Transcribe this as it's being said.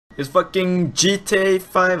Is fucking GTA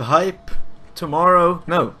 5 hype tomorrow?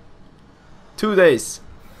 No. 2 days.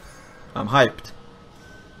 I'm hyped.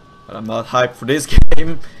 But I'm not hyped for this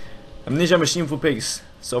game. Amnesia Machine for Pigs.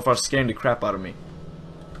 So far scaring the crap out of me.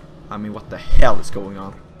 I mean, what the hell is going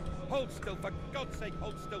on? Hold still, for God's sake,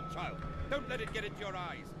 hold still, child. Don't let it get into your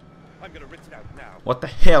eyes. I'm gonna rinse it out now. What the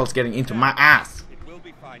hell's getting into my ass? It will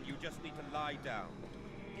be fine. You just need to lie down.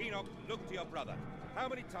 Enoch, look to your brother. How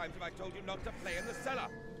many times have I told you not to play in the cellar?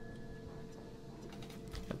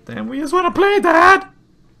 Damn, we just wanna play, Dad!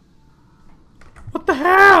 What the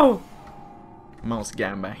hell? Mouse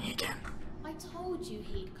gangbang again. I told you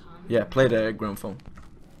he'd come. Yeah, play the gramophone.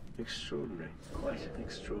 Extraordinary. Quite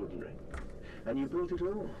extraordinary. And you built it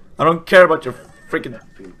all. I don't care about your freaking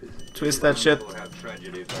twist that shit.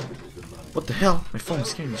 What the hell? My phone's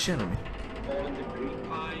scaring the shit out of me.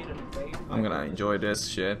 I'm gonna enjoy this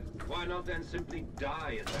shit. Why not then simply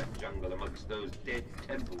die in that jungle amongst those dead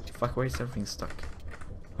temples? Fuck, why is everything stuck?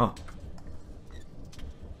 Oh.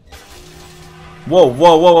 Whoa,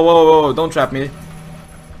 whoa, whoa, whoa, whoa, whoa, don't trap me.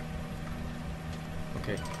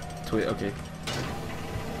 Okay. Okay.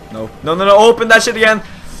 No, no, no, no, open that shit again!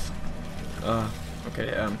 Okay,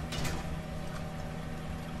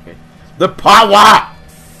 okay. The power!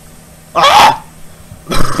 Ah!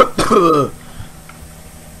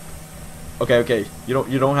 Okay,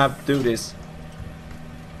 you don't have to do this.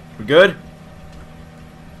 We good?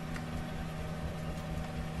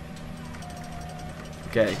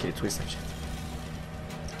 Okay, twist that shit.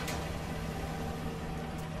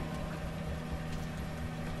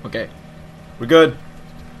 Okay, we're good.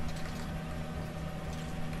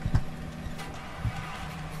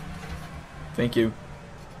 Thank you.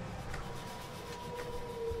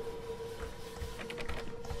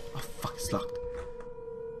 Oh fuck, it's locked.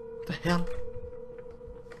 What the hell?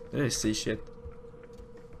 Did I see shit?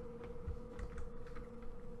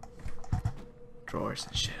 Drawers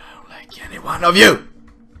and shit. I don't like any one of you!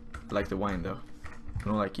 I like the wine though. I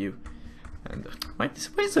don't like you. And why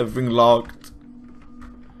is everything locked?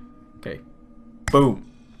 Okay.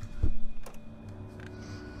 Boom.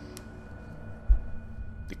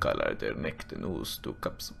 The color their neck, the nose, 2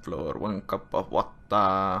 cups of flour, 1 cup of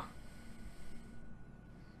water.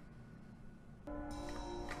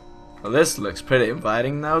 Well, this looks pretty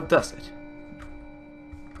inviting now, does it?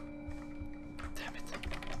 Damn it.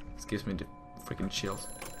 This gives me the freaking chills.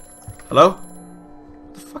 Hello?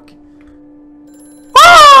 What the fuck?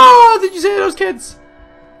 Ah! Did you see those kids?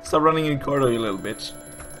 Stop running in the corridor, you little bitch.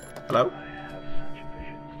 Hello?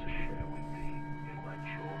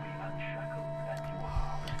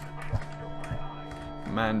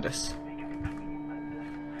 Mandus.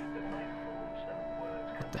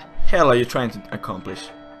 What the hell are you trying to accomplish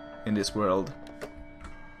in this world?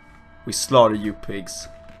 We slaughter you pigs.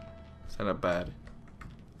 Is that not bad?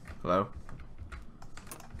 Hello?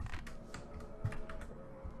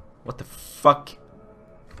 What the fuck?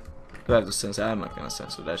 Do I have to censor? I'm not gonna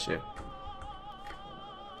censor that shit.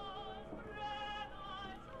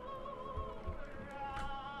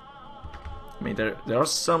 I mean, there are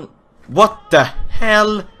some... What the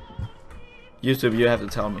hell? YouTube, you have to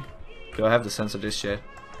tell me. Do I have to censor this shit?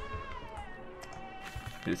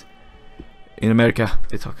 In America,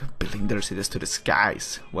 they talk of building their cities to the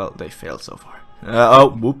skies. Well, they failed so far. Oh,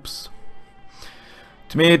 whoops.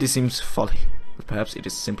 To me, this seems folly. But perhaps it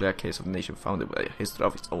is simply a case of a nation founded by a history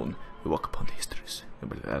of its own. We walk upon the histories.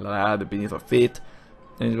 The beneath our feet.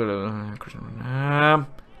 They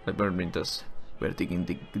burn windows. We're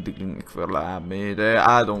digging for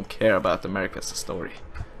I don't care about America's story.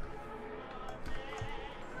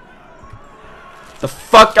 The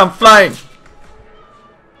fuck, I'm flying!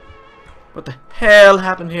 What the hell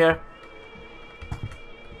happened here?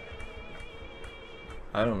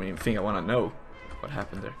 I don't even think I wanna know what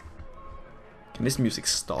happened there. Can this music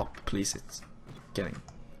stop, please? It's getting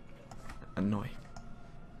annoying.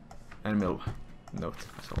 Animal note,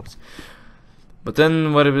 as always. But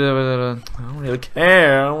then, what if I don't really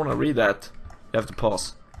care. I don't want to read that. You have to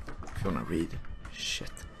pause if you want to read. Shit.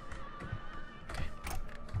 Okay.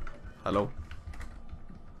 Hello?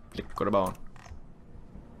 Flickor det barn.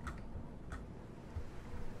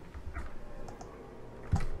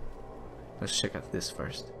 Let's check out this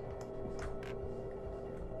first.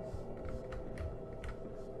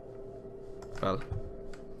 Well,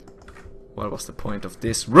 what was the point of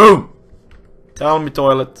this room? Tell me,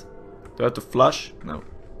 toilet. Do I have to flush? No.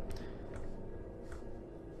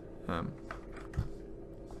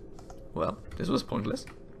 Well, this was pointless.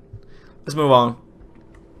 Let's move on.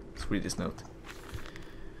 Let's read this note.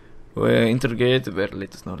 We interrogate the very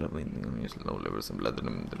latest note of low levels and blood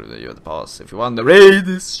in the pass. If you want to read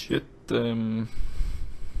this shit,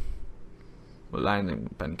 Well, lightning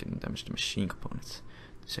pen can damage the machine components.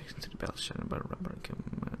 The section to the belt shadow by rubber can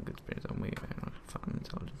good spirit on way. Fun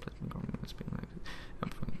intelligent plasma government being like it.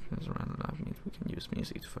 And around the live means we can use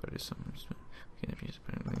music to further some. We can use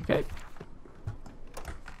it. Okay.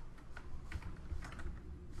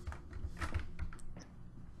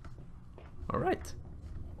 Alright.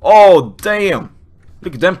 Oh damn!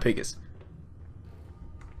 Look at them piggies.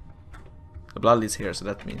 The blood leads here, so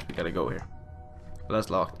that means we gotta go here. Well, that's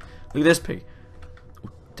locked. Look at this pig. Oh,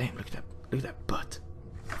 damn, look at that. Look at that butt.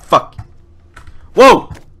 Fuck.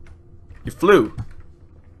 Whoa! You flew.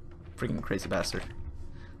 Freaking crazy bastard.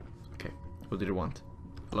 Okay, what did you want?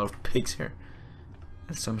 A lot of pigs here.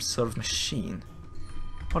 And some sort of machine.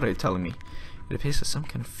 What are you telling me? It appears as some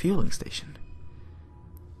kind of fueling station.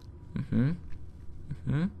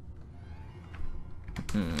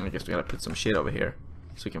 I guess we gotta put some shit over here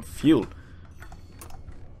so we can fuel.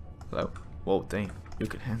 Hello? Whoa, dang. You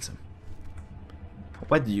look handsome.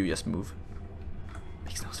 Why did you just move?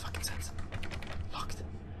 Makes no fucking sense. Locked.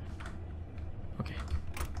 Okay.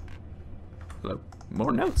 Hello?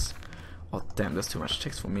 More notes? Oh damn, that's too much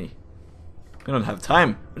text for me. We don't have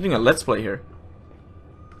time. We're doing a let's play here.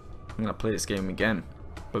 I'm gonna play this game again,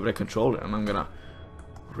 but with a controller, and I'm gonna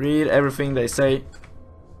read everything they say.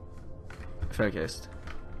 I feel like I just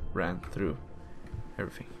ran through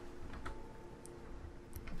everything.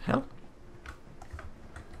 Hell?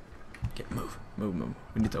 Okay, move.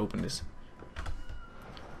 We need to open this.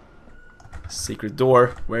 Secret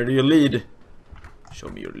door. Where do you lead? Show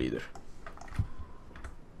me your leader.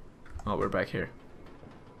 Oh, we're back here.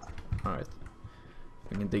 Alright.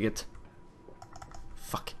 We can dig it.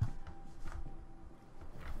 Fuck.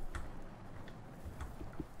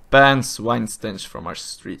 Bans wine stench from our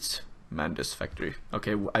streets. Mandus factory.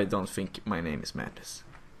 Okay, I don't think my name is Mandus.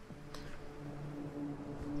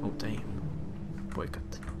 Oh damn.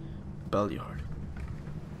 Boycott. Bellyard.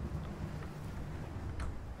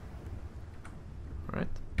 Alright.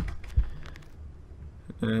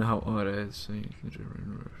 How are it?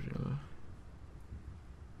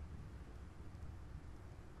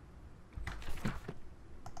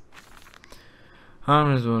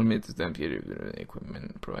 Harmless will meet the stamp here the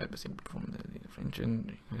equipment provided by simple perform the French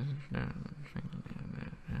and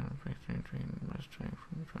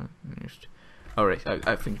alright,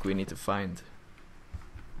 I think we need to find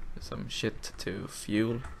some shit to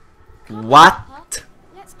fuel. What?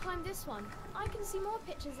 Let's climb this one. I can see more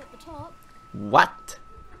pictures at the top. What?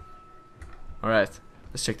 Alright,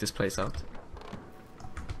 let's check this place out.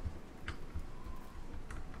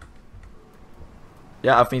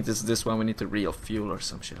 Yeah, I think this one we need to real fuel or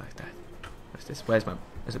some shit like that. Where's this? Where's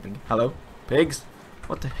it blinking? Hello? Pigs?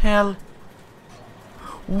 What the hell?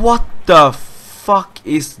 What the fuck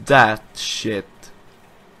is that shit?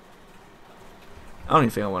 I don't even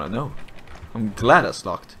think I wanna know. I'm glad that's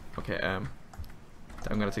locked. Okay, I'm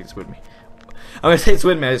gonna take this with me. I'm gonna take this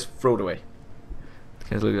with me, I just throw it away.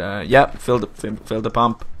 Okay, look, yeah, fill the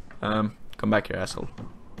pump. Come back here, asshole.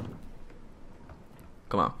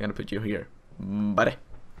 Come on, I'm gonna put you here. Buddy.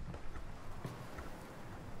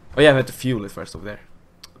 Oh yeah, I have to fuel it first over there.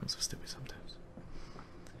 I'm so stupid sometimes.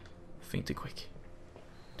 Think too quick.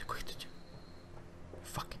 Too quick to do.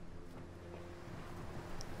 Fuck.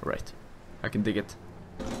 Alright. I can dig it.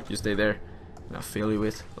 You stay there. And I'll fill you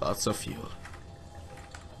with lots of fuel.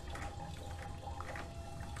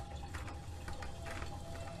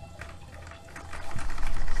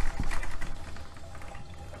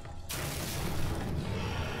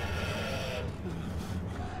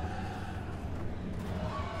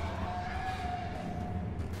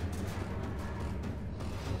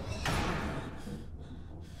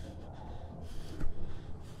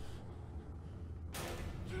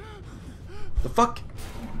 The fuck?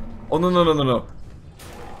 Oh no.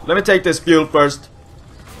 Let me take this fuel first.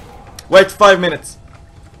 Wait 5 minutes.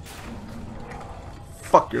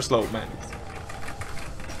 Fuck, you're slow, man.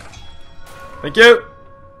 Thank you.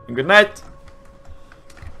 And good night.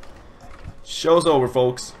 Show's over,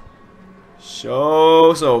 folks.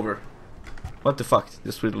 Show's over. What the fuck?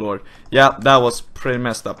 The sweet lord. Yeah, that was pretty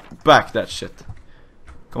messed up. Back that shit.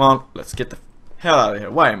 Come on, let's get the hell out of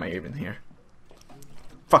here. Why am I even here?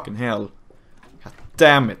 Fucking hell. God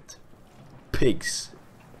damn it. Pigs.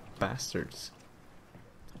 Bastards.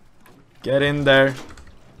 Get in there.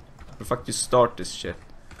 The fuck you start this shit?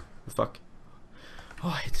 The fuck? Oh,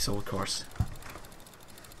 I hate these old cars.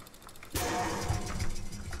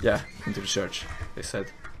 Yeah, into the church, they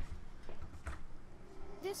said.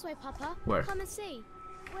 This way, Papa. Where? Come and see.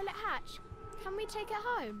 Will it hatch? Can we take it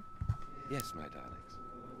home? Yes, my darlings.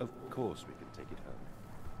 Of course we can take it home.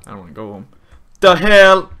 I don't want to go home. The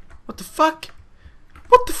hell? What the fuck?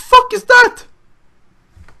 What the fuck is that?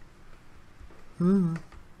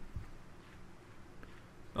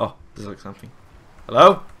 Oh, this looks something.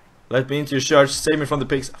 Hello? Let me into your church. Save me from the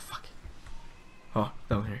pigs. Oh, fuck. Oh,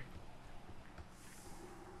 down here.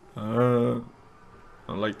 I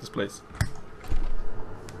don't like this place.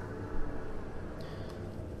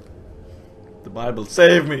 The Bible,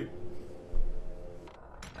 save me.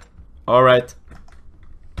 Alright.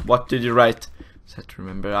 What did you write? Said to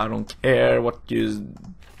remember, I don't care what you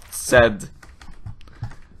said.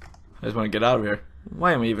 I just want to get out of here.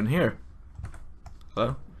 Why am I even here?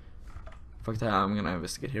 Hello? Fuck that, I'm gonna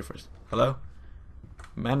investigate here first. Hello?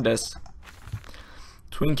 Mendes.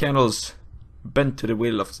 Twin candles bent to the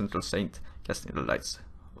will of Central Saint, casting the lights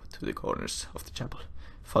to the corners of the chapel.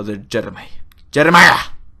 Father Jeremiah. Jeremiah!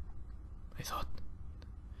 I thought.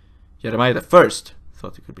 Jeremiah the First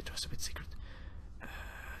thought he could be trusted with secret.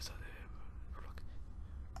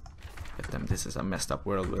 But damn, this is a messed up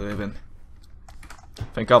world we live in.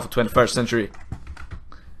 Thank God for 21st century.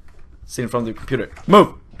 Seen from the computer.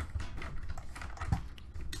 Move!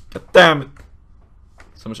 God damn it!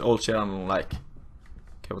 So much old shit I don't like.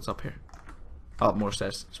 Okay, what's up here? Oh, more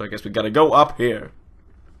stairs. So I guess we gotta go up here.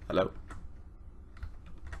 Hello?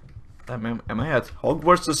 Damn, am I at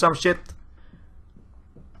Hogwarts or some shit?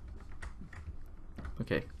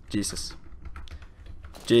 Okay, Jesus.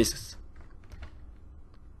 Jesus.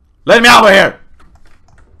 Let me out of here!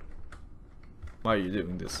 Why are you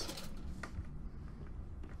doing this?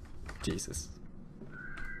 Jesus.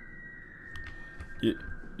 You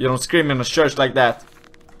don't scream in a church like that.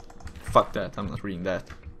 Fuck that, I'm not reading that.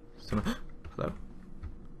 Hello?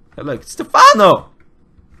 Hello, it's Stefano!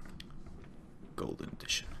 Golden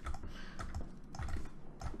edition.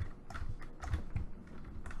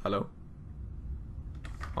 Hello?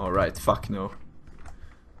 Alright, fuck no.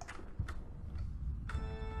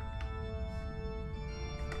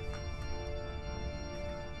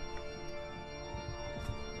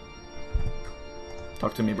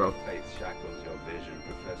 Talk to me, bro. Faith shackles your vision,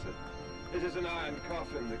 Professor. It is an iron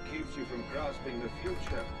coffin that keeps you from grasping the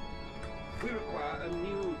future. We require a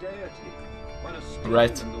new deity, one of steam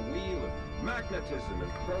Right. and the wheel of magnetism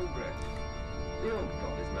and progress. The old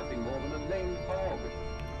god is nothing more than a lame bog.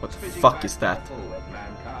 What the spitting fuck back is that? metal of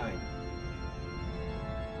mankind.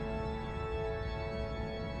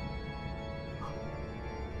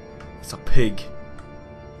 It's a pig.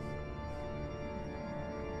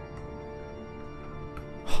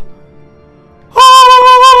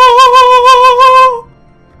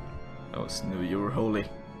 I always knew you were holy.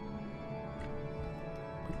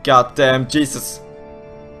 Goddamn Jesus.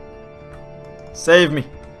 Save me.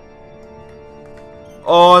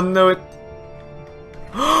 Oh, no it.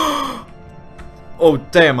 Oh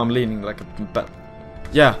damn, I'm leaning like a bat.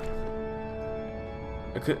 Yeah.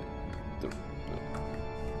 I could.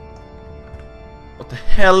 What the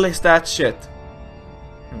hell is that shit?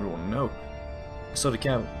 Everyone know. I saw the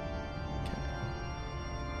cab.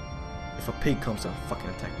 If a pig comes and fucking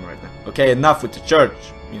attack me right now. Okay, enough with the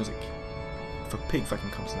church music. If a pig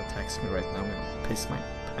fucking comes and attacks me right now, I'm gonna piss my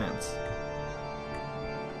pants.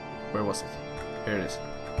 Where was it? Here it is.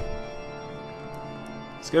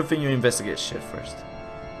 It's a good thing you investigate shit first.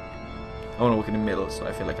 I wanna walk in the middle so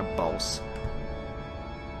I feel like a boss.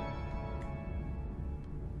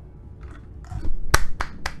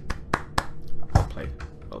 Well played.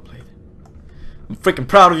 Well played. I'm freaking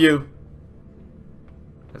proud of you!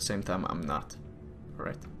 At the same time, I'm not.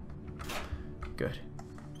 Alright. Good.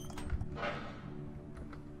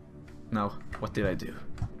 Now, what did I do?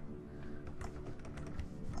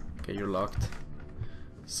 Okay, you're locked.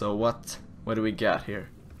 So what do we got here?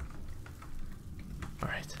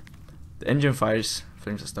 Alright. The engine fires,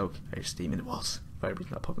 flames are stoked, fire steam in the walls. Fire blir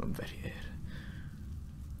not problem very.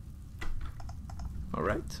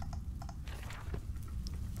 Alright.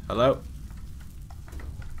 Hello?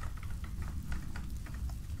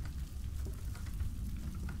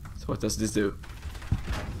 So what does this do?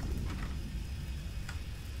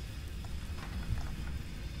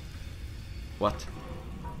 What?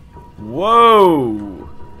 Whoa!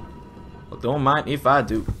 Well, don't mind if I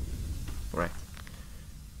do. Right.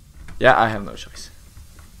 Yeah, I have no choice.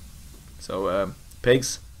 So,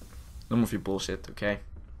 pigs, no more of your bullshit, okay?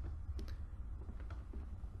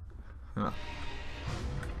 Huh.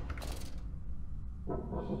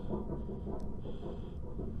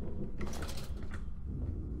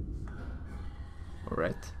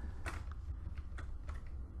 Alright.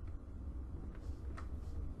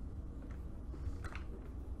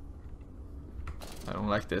 I don't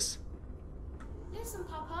like this. Listen,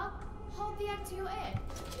 Papa. Hold the egg to your ear.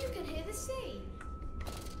 You can hear the sea.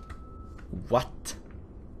 What?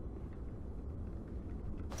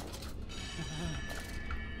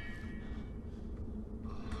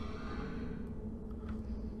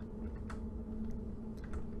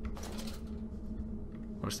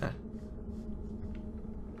 was that?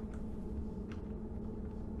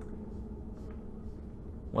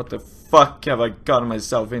 What the fuck have I gotten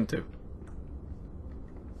myself into?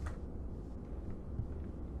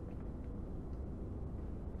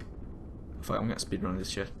 Fuck, I'm gonna speedrun this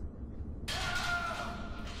shit.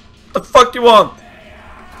 What the fuck you want?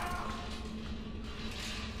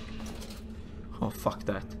 Oh, fuck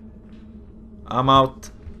that. I'm out.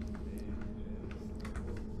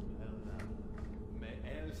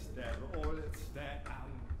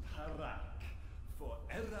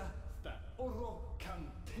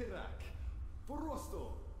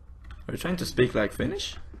 Are you trying to speak like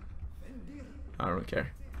Finnish? I don't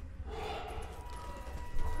care.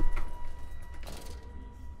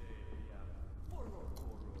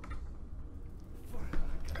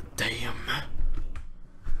 Damn.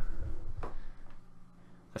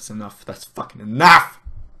 That's enough. That's fucking enough!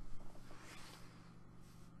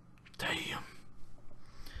 Damn.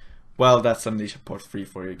 Well, that's Amnesia Part 3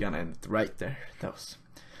 for you again, and right there. That's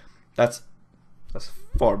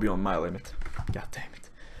far beyond my limit. God damn it.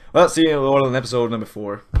 Well, see you all in episode number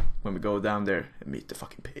 4 when we go down there and meet the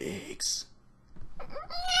fucking pigs.